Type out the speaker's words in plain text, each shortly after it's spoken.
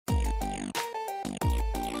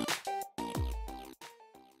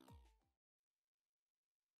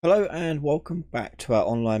Hello and welcome back to our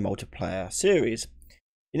online multiplayer series.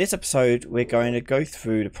 In this episode, we're going to go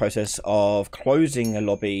through the process of closing a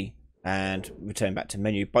lobby and return back to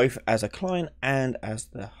menu, both as a client and as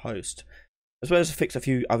the host, as well as fix a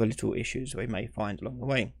few other little issues we may find along the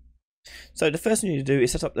way. So the first thing you need to do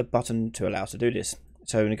is set up the button to allow us to do this.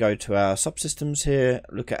 So we're going to go to our subsystems here,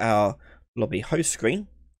 look at our lobby host screen,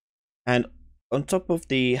 and on top of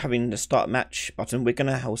having the start match button, we're going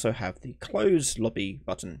to also have the close lobby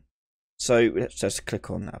button. So let's just click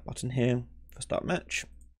on that button here for start match,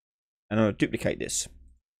 and I'll duplicate this.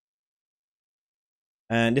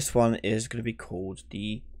 And this one is going to be called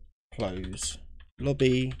the close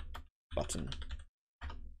lobby button.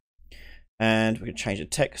 And we're going to change the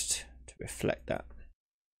text to reflect that.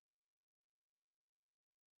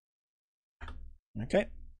 Okay.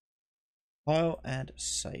 File and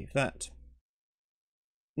save that.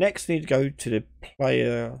 Next, we need to go to the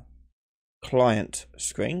player client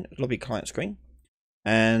screen, lobby client screen,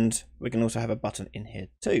 and we can also have a button in here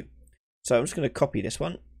too. So I'm just going to copy this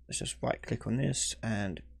one. Let's just right click on this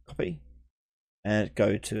and copy, and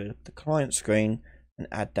go to the client screen and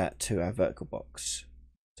add that to our vertical box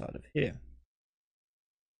side of here.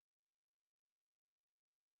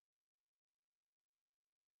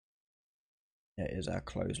 There is our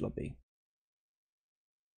closed lobby.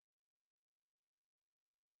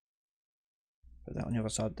 Put that on the other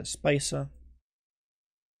side of the spacer.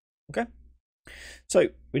 Okay. So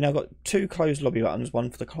we now got two closed lobby buttons, one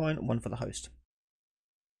for the client and one for the host.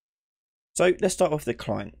 So let's start off with the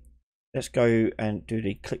client. Let's go and do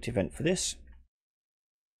the clicked event for this.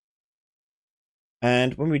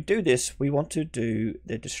 And when we do this, we want to do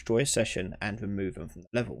the destroy session and remove them from the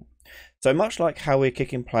level. So much like how we're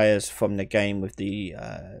kicking players from the game with the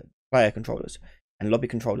player controllers and lobby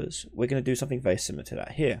controllers, we're going to do something very similar to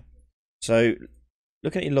that here. So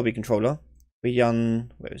looking at your lobby controller, we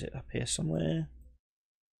where is it, up here somewhere?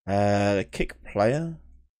 The kick player.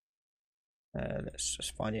 Let's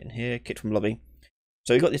just find it in here. Kick from lobby.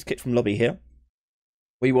 So we've got this kick from lobby here.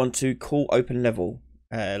 We want to call open level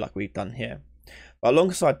like we've done here. But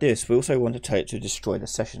alongside this, we also want to tell it to destroy the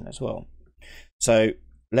session as well. So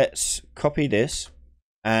let's copy this,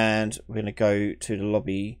 and we're going to go to the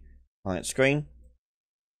lobby client screen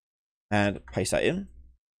and paste that in.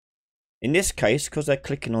 In this case, because they're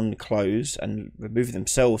clicking on the close and removing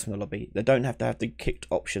themselves from the lobby, they don't have to have the kicked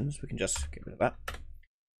options. We can just get rid of that.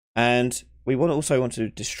 And we also want to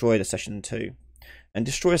destroy the session too. And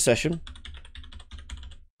destroy a session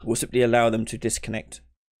will simply allow them to disconnect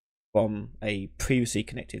from a previously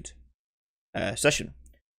connected session.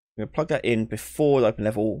 We're going to plug that in before the open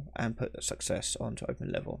level and put the success onto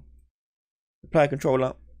open level. The player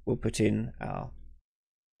controller will put in our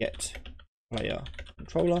get player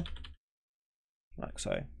controller, like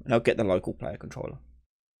so, and I'll get the local player controller.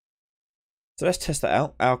 So let's test that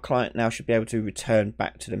out. Our client now should be able to return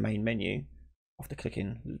back to the main menu after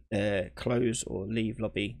clicking close or leave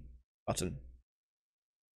lobby button.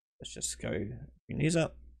 Let's just go bring these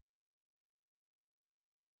up.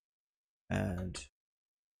 And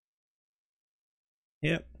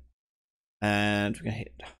here, and we're going to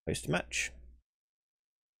hit host match.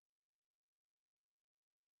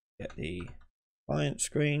 Get the client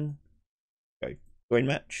screen, go join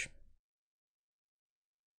match.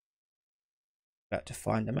 Got to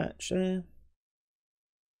find the match there.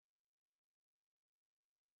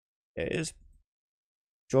 There it is.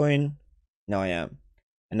 Join. Now I am.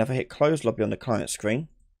 And if I hit close lobby on the client screen,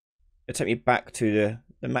 it'll take me back to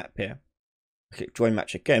the map here. I click join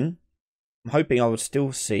match again. I'm hoping I would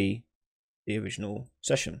still see the original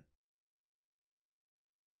session.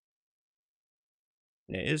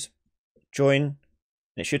 There it is. Join, and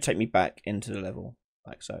it should take me back into the level,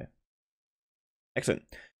 like so. Excellent.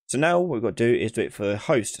 So now what we've got to do is do it for the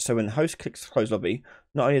host. So when the host clicks close lobby,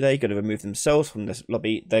 not only are they going to remove themselves from this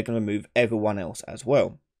lobby, they're going to remove everyone else as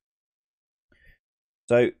well.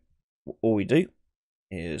 So all we do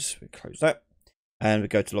is we close that, and we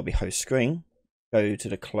go to lobby host screen, go to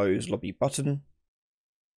the close lobby button,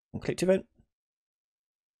 and click event.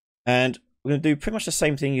 And we're going to do pretty much the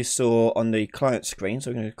same thing you saw on the client screen.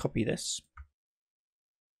 So we're going to copy this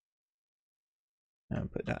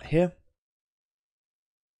and put that here.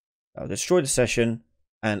 I'll destroy the session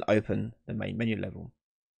and open the main menu level.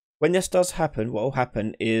 When this does happen, what will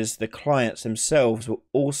happen is the clients themselves will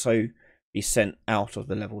also be sent out of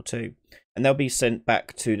the level too, and they'll be sent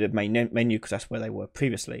back to the main menu because that's where they were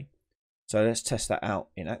previously. So let's test that out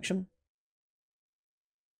in action.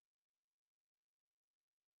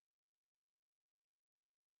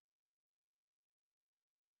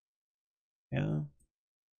 Yeah.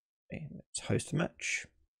 Okay, let's host a match.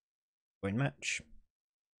 Join match.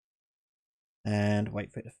 and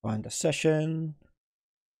wait for it to find the session.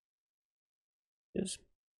 Just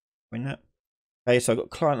bring that. Okay, so I've got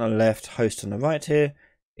client on the left, host on the right here.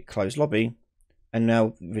 Hit close lobby, and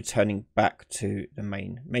now returning back to the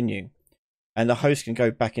main menu. And the host can go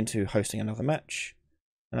back into hosting another match,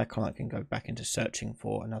 and our client can go back into searching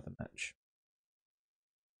for another match.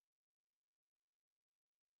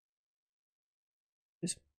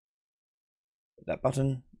 Just hit that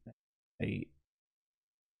button.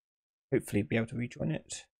 Hopefully be able to rejoin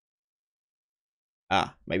it.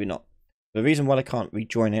 Maybe not. The reason why I can't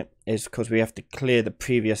rejoin it is because we have to clear the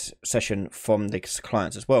previous session from the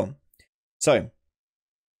clients as well. So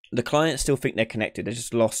the clients still think they're connected. They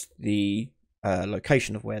just lost the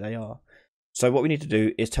location of where they are. So what we need to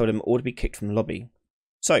do is tell them all to be kicked from the lobby.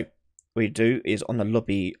 So what we do is on the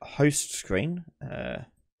lobby host screen,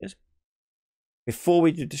 before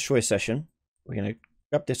we do destroy session, we're going to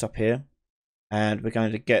grab this up here, and we're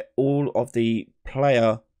going to get all of the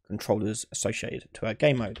player controllers associated to our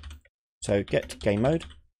game mode. So get game mode,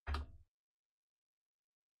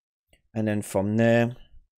 and then from there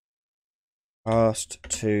passed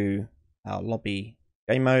to our lobby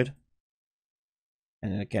game mode,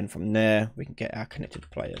 and then again from there we can get our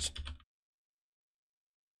connected players.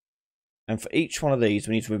 And for each one of these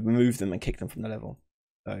we need to remove them and kick them from the level.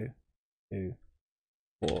 So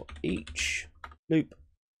for each loop,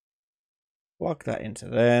 plug that into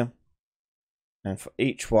there, and for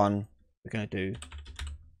each one we're going to do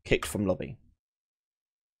kicked from lobby,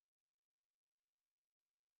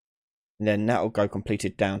 and then that will go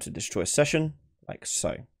completed down to destroy session like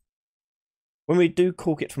so. When we do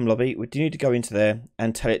call kicked from lobby, we do need to go into there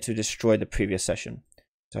and tell it to destroy the previous session.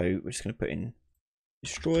 So we're just going to put in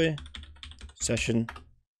destroy session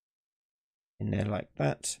in there like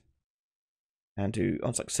that, and do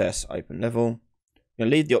on success open level. We're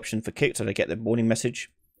going to leave the option for kicked so they get the warning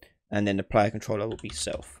message, and then the player controller will be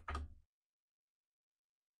self.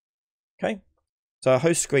 Okay, so our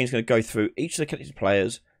host screen is going to go through each of the connected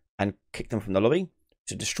players and kick them from the lobby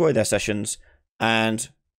to destroy their sessions and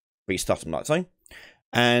restart them like so.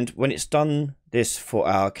 And when it's done this for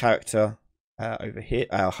our character over here,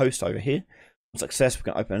 our host over here, on success, we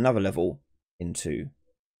can open another level into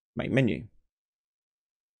main menu.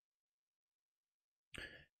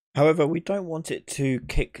 However, we don't want it to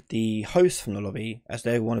kick the host from the lobby, as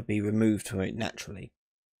they want to be removed from it naturally.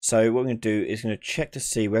 So what we're going to do is going to check to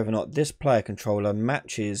see whether or not this player controller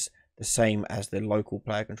matches the same as the local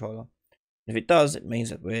player controller. If it does, it means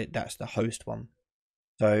that that's the host one.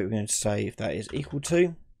 So we're going to say if that is equal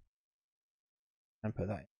to, and put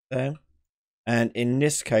that there. And in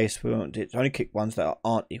this case, we want it to only kick ones that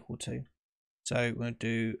aren't equal to. So we're going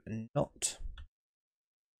to do not,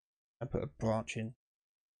 and put a branch in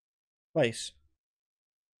place.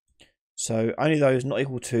 So only those not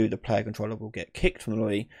equal to the player controller will get kicked from the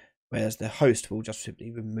lobby, whereas the host will just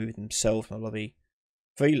simply remove themselves from the lobby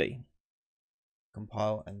freely.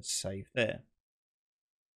 Compile and save there.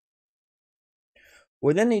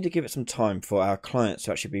 We then need to give it some time for our clients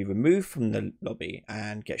to actually be removed from the lobby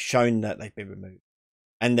and get shown that they've been removed.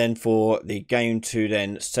 And then for the game to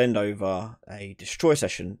then send over a destroy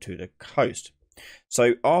session to the host.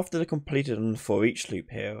 So after the completed on the for each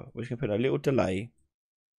loop here, we're just going to put a little delay,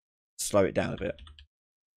 slow it down a bit.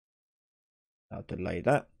 I'll delay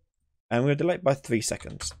that. And we're going to delay it by 3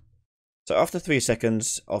 seconds. So after 3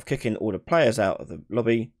 seconds of kicking all the players out of the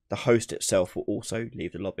lobby, the host itself will also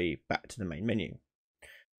leave the lobby back to the main menu.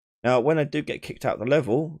 Now, when I do get kicked out of the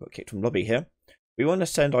level, got kicked from lobby here, we want to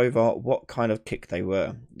send over what kind of kick they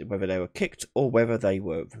were, whether they were kicked or whether they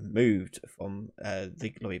were removed from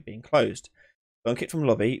the lobby being closed. So on kicked from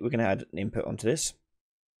lobby, we're going to add an input onto this.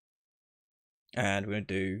 And we're going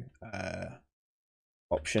to do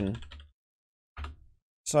option.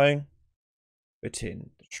 So put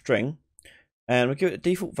in the string, and we'll give it a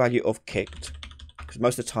default value of kicked, because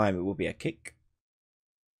most of the time it will be a kick.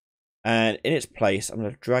 And in its place, I'm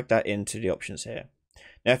going to drag that into the options here.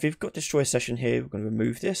 Now, if you've got destroy session here, we're going to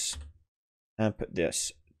remove this and put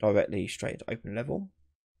this directly straight to open level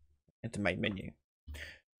into main menu.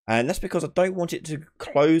 And that's because I don't want it to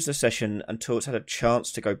close the session until it's had a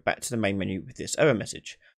chance to go back to the main menu with this error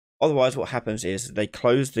message. Otherwise, what happens is they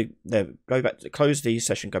close the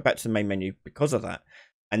session, go back to the main menu because of that,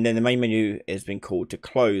 and then the main menu is being called to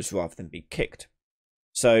close rather than be kicked.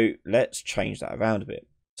 So let's change that around a bit.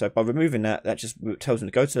 So by removing that, that just tells them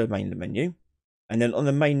to go to the main menu, and then on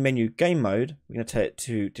the main menu game mode, we're going to tell it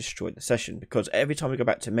to destroy the session, because every time we go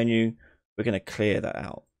back to menu, we're going to clear that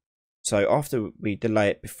out. So after we delay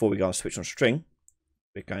it before we go and switch on string,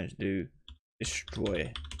 we're going to do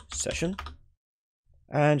destroy session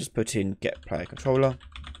and just put in get player controller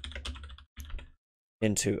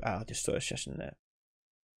into our destroyer session there.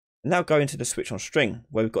 And now go into the switch on string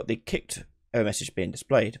where we've got the kicked error message being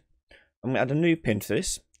displayed. I'm going to add a new pin to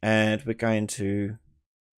this, and we're going to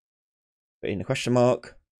put in a question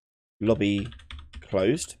mark, lobby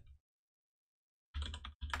closed.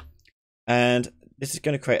 And this is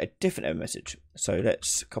going to create a different error message. So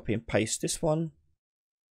let's copy and paste this one,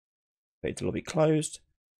 put it to lobby closed,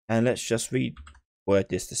 and let's just reword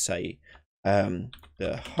this to say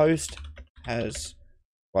the host has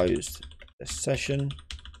closed the session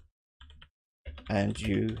and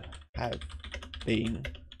you have been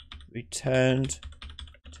returned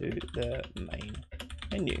to the main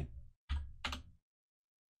menu.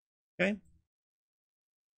 Okay.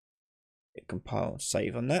 Hit compile,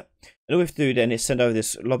 save on that. And all we have to do then is send over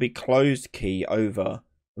this lobby closed key over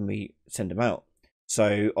when we send them out.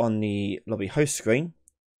 So on the lobby host screen,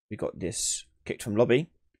 we got this kicked from lobby.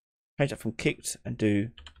 Change that from kicked and do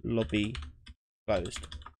lobby closed.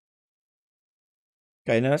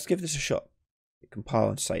 Okay, now let's give this a shot. Compile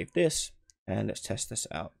and save this, and let's test this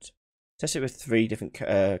out. Test it with 3 different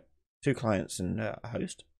 2 clients and a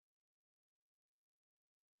host.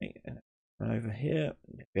 And over here,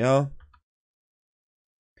 there we are.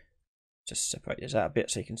 Just separate this out a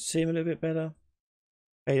bit so you can see them a little bit better.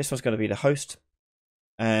 Okay, this one's going to be the host,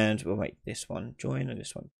 and we'll make this one join and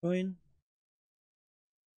this one join.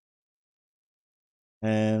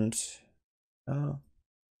 And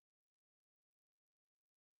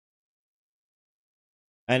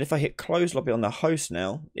and if I hit close lobby on the host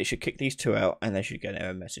now, it should kick these 2 out and they should get an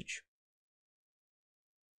error message.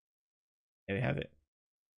 There we have it.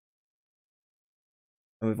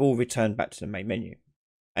 And we've all returned back to the main menu.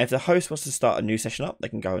 And if the host wants to start a new session up, they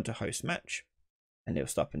can go into host match and they'll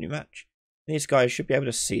start a new match. And these guys should be able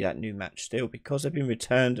to see that new match still because they've been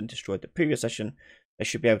returned and destroyed the previous session. They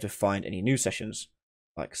should be able to find any new sessions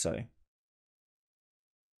like so. And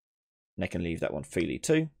they can leave that one freely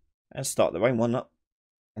too and start their own one up.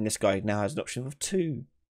 And this guy now has an option of 2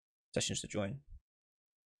 sessions to join.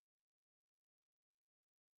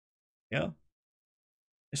 Yeah.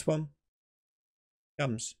 This one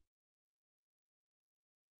comes.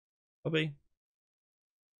 Lobby.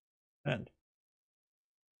 And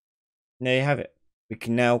there you have it. We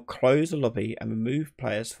can now close the lobby and remove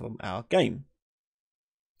players from our game.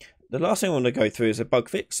 The last thing I want to go through is a bug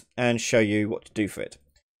fix and show you what to do for it.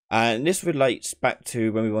 And this relates back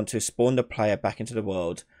to when we want to spawn the player back into the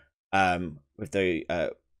world with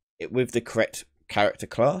the correct character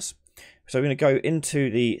class. So we're going to go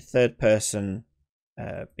into the third person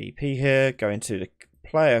BP here, go into the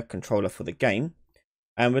player controller for the game,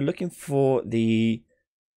 and we're looking for the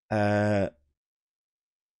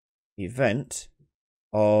event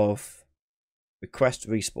of request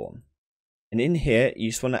respawn. And in here, you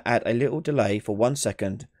just want to add a little delay for 1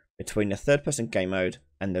 second between the third person game mode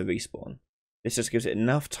and the respawn. This just gives it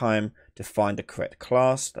enough time to find the correct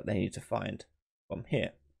class that they need to find from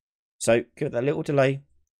here. So give it that little delay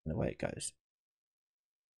and away it goes.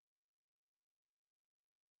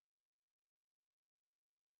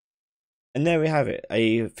 And there we have it,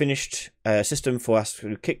 a finished system for us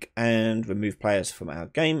to kick and remove players from our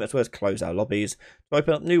game, as well as close our lobbies to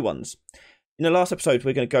open up new ones. In the last episode,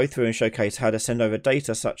 we're going to go through and showcase how to send over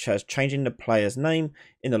data, such as changing the player's name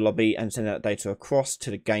in the lobby and sending that data across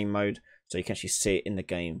to the game mode so you can actually see it in the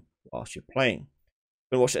game whilst you're playing.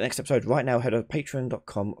 If you want to watch the next episode right now, head over to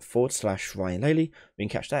patreon.com/Ryan Laley. We can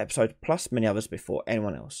catch that episode plus many others before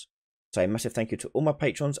anyone else. So a massive thank you to all my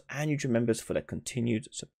patrons and YouTube members for their continued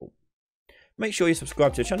support. Make sure you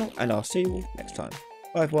subscribe to the channel and I'll see you all next time.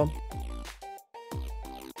 Bye everyone.